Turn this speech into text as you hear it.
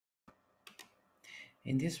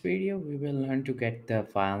In this video, we will learn to get the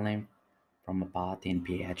file name from a path in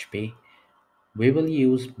PHP. We will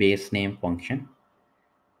use basename function.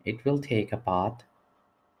 It will take a path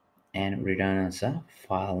and return us a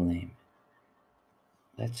file name.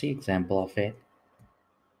 Let's see example of it.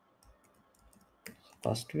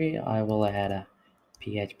 First I will add a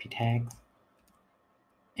PHP tags,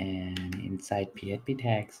 and inside PHP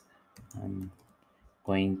tags I'm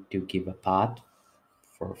going to give a path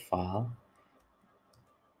for file.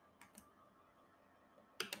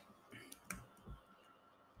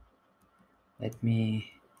 Let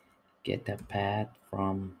me get a path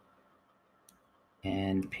from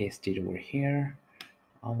and paste it over here.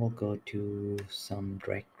 I will go to some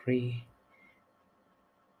directory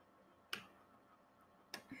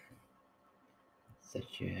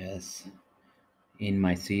such as in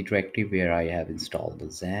my C directory where I have installed the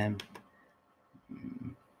XAMPP.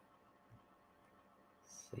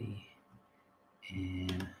 See,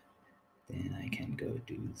 and then I can go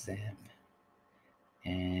to XAMPP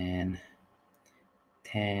and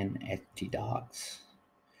 10 htdocs.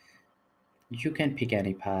 You can pick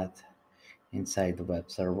any path inside the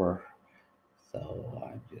web server. So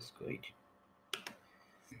I'm just going to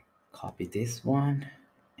copy this one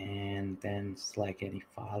and then select any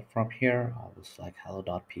file from here. I will select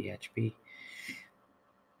hello.php.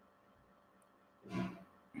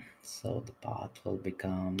 So the path will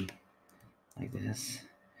become like this,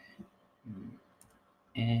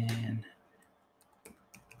 and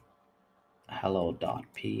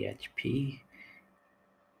hello.php.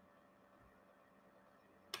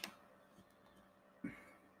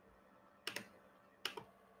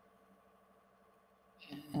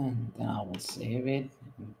 And then I will save it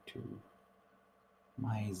into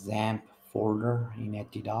my XAMPP folder in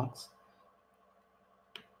htdocs,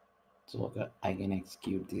 so that I can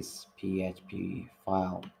execute this PHP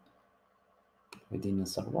file within a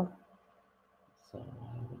server. So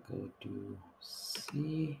I will go to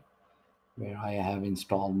C where I have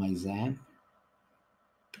installed my XAMPP,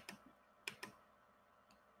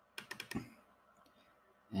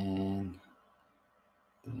 and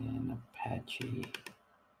then Apache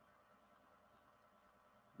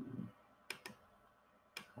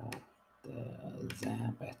the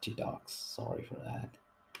XAMPP htdocs. Sorry for that.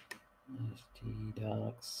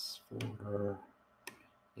 htdocs folder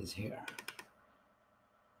is here.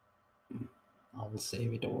 I will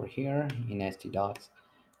save it over here in htdocs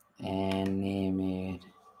and name it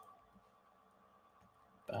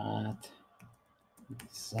path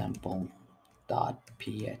sample.php,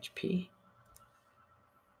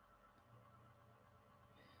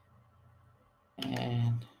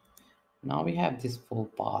 and now we have this full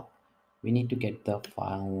path. We need to get the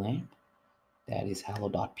file name, that is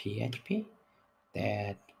hello.php,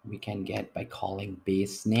 that we can get by calling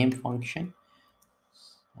basename function.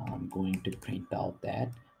 I'm going to print out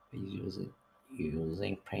that by using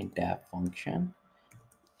printf function,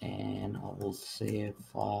 and I will save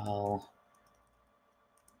file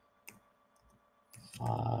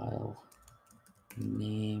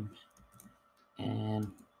name,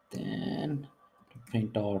 and then to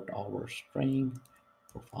print out our string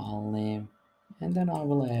for file name, and then I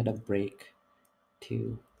will add a break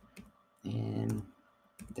too, and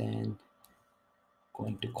then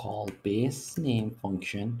going to call basename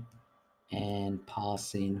function and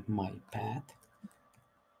pass in my path,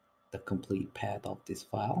 the complete path of this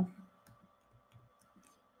file.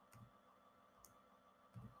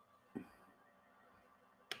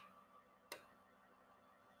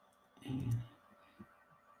 And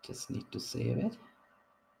just need to save it.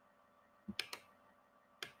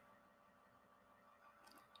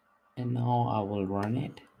 And now I will run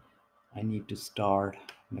it. I need to start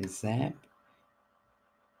my XAMPP.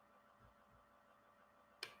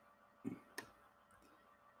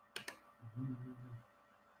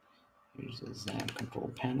 Here's the XAMPP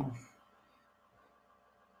control panel.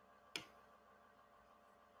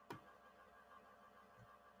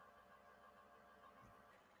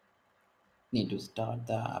 Need to start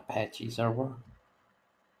the Apache server.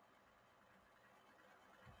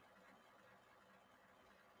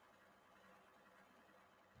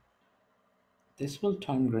 This will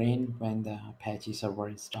turn green when the Apache server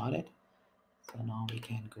is started. So now we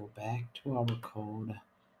can go back to our code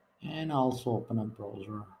and also open a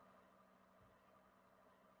browser.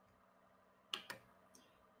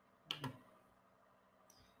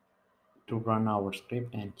 To run our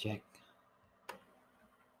script and check.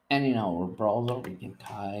 And in our browser, we can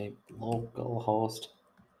type localhost.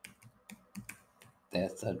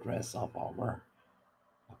 That's the address of our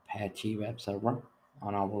Apache web server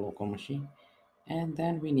on our local machine. And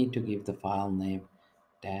then we need to give the file name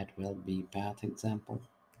That will be path example.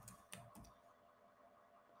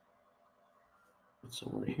 It's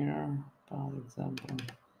over here, path example.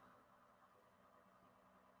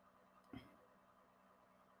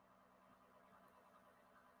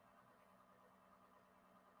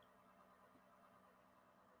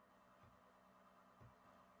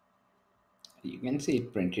 You can see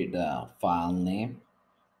it printed the file name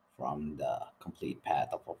from the complete path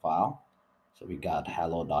of a file. So we got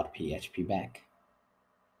hello.php back.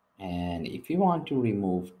 And if you want to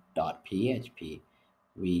remove .php,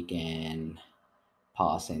 we can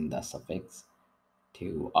pass in the suffix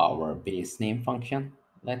to our base name function.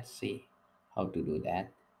 Let's see how to do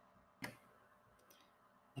that.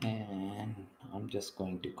 And I'm just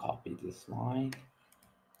going to copy this line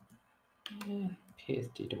and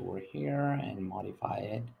paste it over here and modify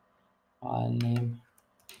it. File name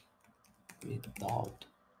without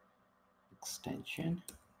extension.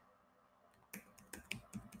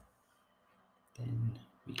 Then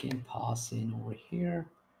we can pass in over here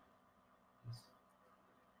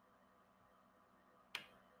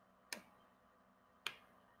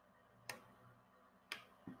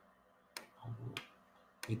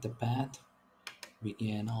with the path. We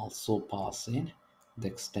can also pass in the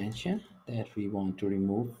extension that we want to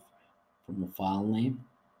remove from a file name.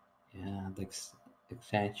 And the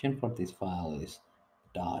extension for this file is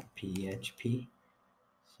 .php.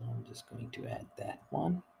 So I'm just going to add that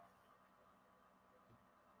one.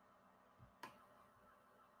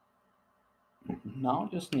 Now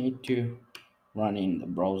just need to run in the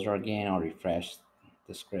browser again or refresh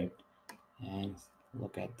the script and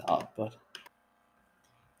look at the output.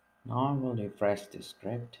 Now I will refresh the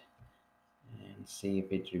script and see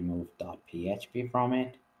if it removed .php from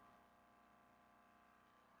it.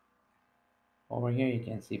 Over here you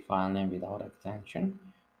can see file name without extension,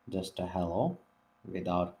 just a hello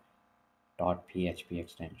without .php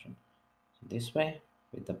extension. So this way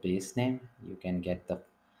with the base name you can get the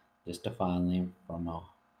just a file name from a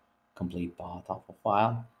complete path of a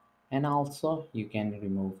file, and also you can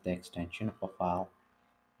remove the extension of a file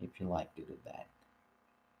if you like to do that.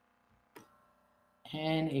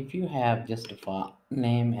 And if you have just a file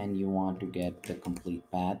name and you want to get the complete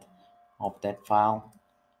path of that file,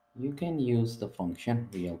 you can use the function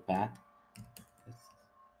real path.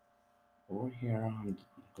 Over here I'm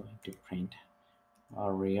going to print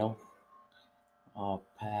a real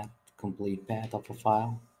path, complete path of a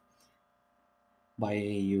file by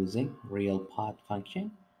using real path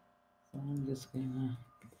function. So I'm just gonna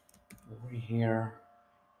over here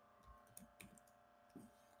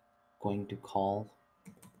going to call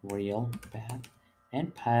real path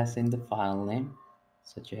and pass in the file name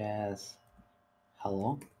such as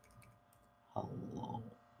hello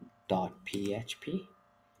hello.php,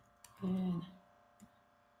 and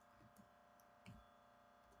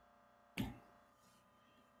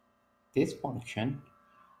this function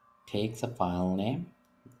takes a file name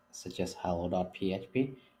such as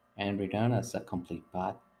hello.php and return us a complete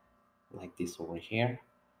path like this over here.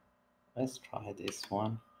 Let's try this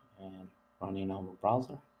one and run in our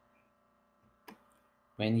browser.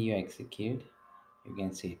 When you execute, you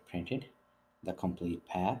can see it printed the complete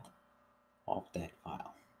path of that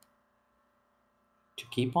file. To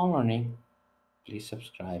keep on learning, please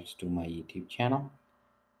subscribe to my YouTube channel.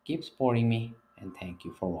 Keep supporting me, and thank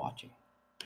you for watching.